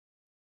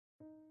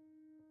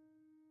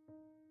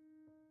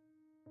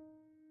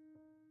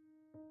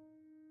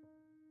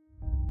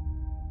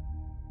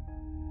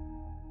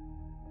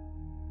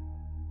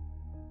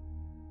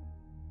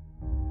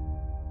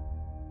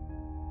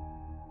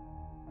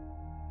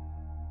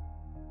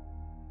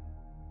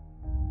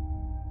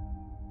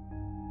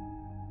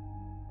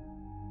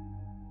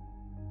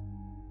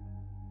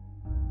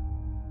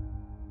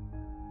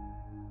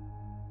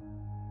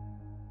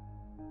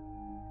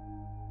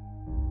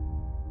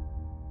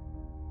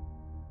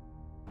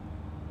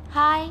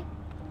Hi.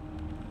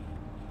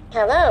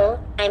 Hello,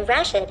 I'm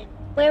Rashid.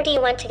 Where do you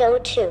want to go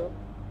to?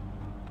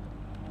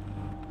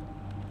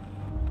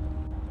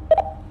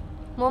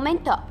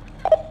 Momento.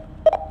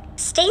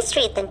 Stay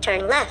straight, then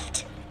turn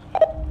left.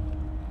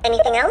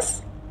 Anything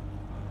else?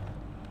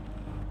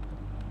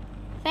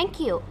 Thank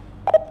you.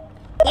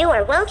 You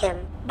are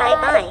welcome.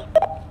 Bye-bye.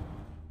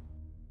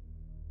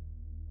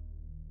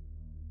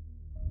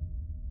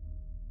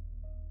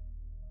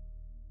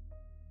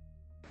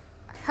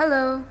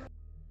 Hello.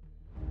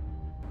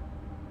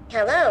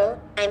 Hello,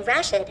 I'm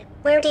Rashid.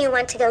 Where do you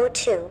want to go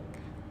to?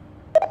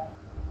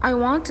 I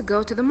want to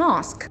go to the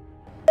mosque.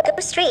 Go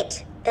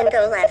straight, then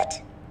go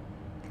left.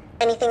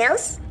 Anything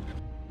else?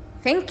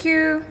 Thank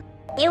you.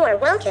 You are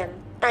welcome.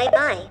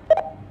 Bye-bye.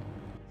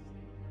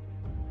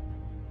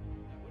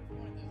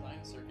 Design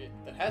a circuit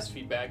that has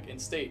feedback in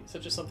state,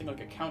 such as something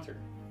like a counter.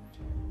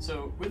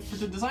 So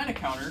to design a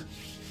counter,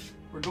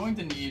 we're going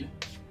to need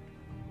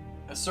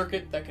a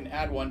circuit that can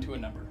add 1 to a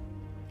number.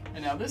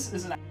 And now this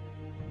is an...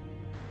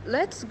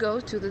 Let's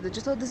go to the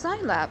digital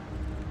design lab.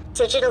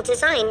 Digital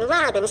Design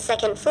Lab in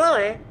 2nd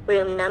floor,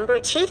 room number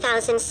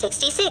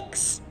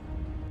 2066.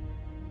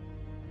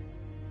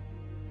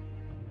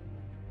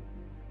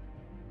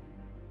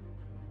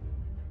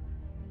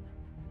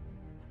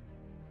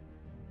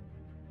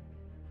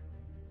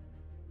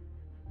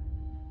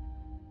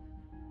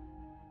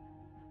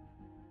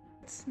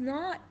 It's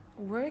not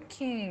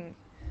working.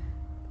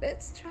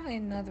 Let's try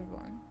another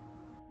one.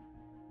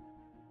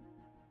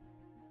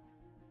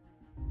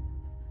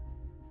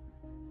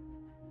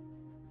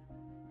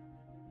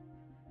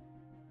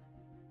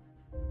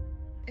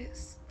 It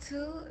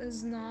still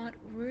is not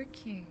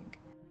working.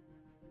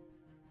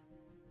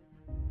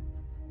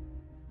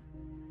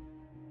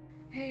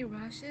 Hey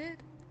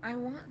Rashid, I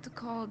want to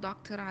call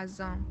Dr.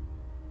 Azam.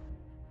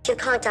 To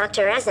call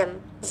Dr.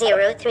 Azam,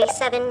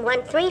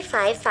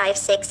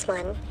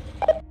 037135561.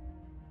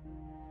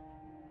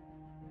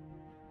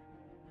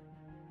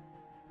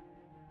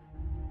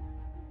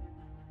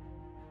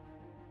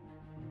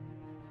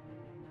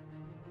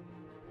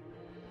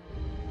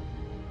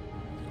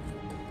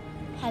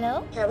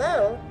 Hello?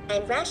 Hello,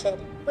 I'm Rashid.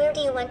 Where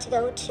do you want to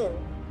go to?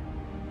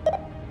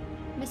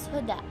 Miss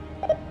Huda.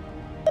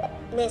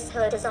 Miss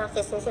Huda's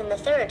office is in the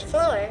 3rd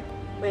floor,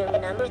 room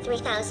number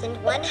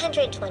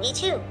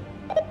 3122.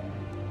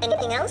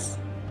 Anything else?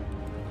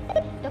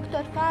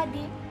 Dr.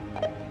 Fadi.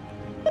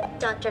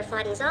 Dr.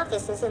 Fadi's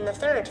office is in the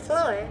 3rd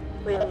floor,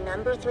 room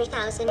number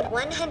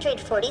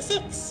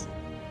 3146.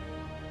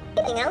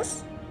 Anything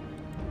else?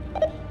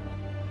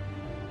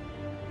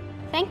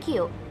 Thank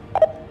you.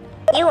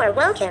 You are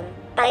welcome.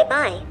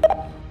 Bye-bye.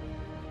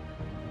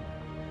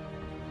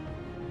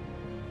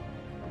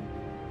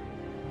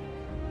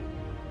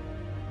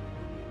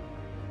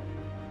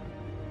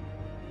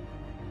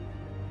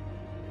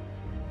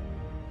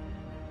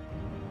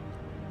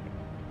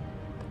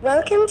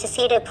 Welcome to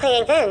See to Play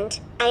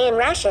event. I am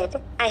Rashid.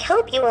 I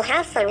hope you will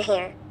have fun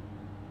here.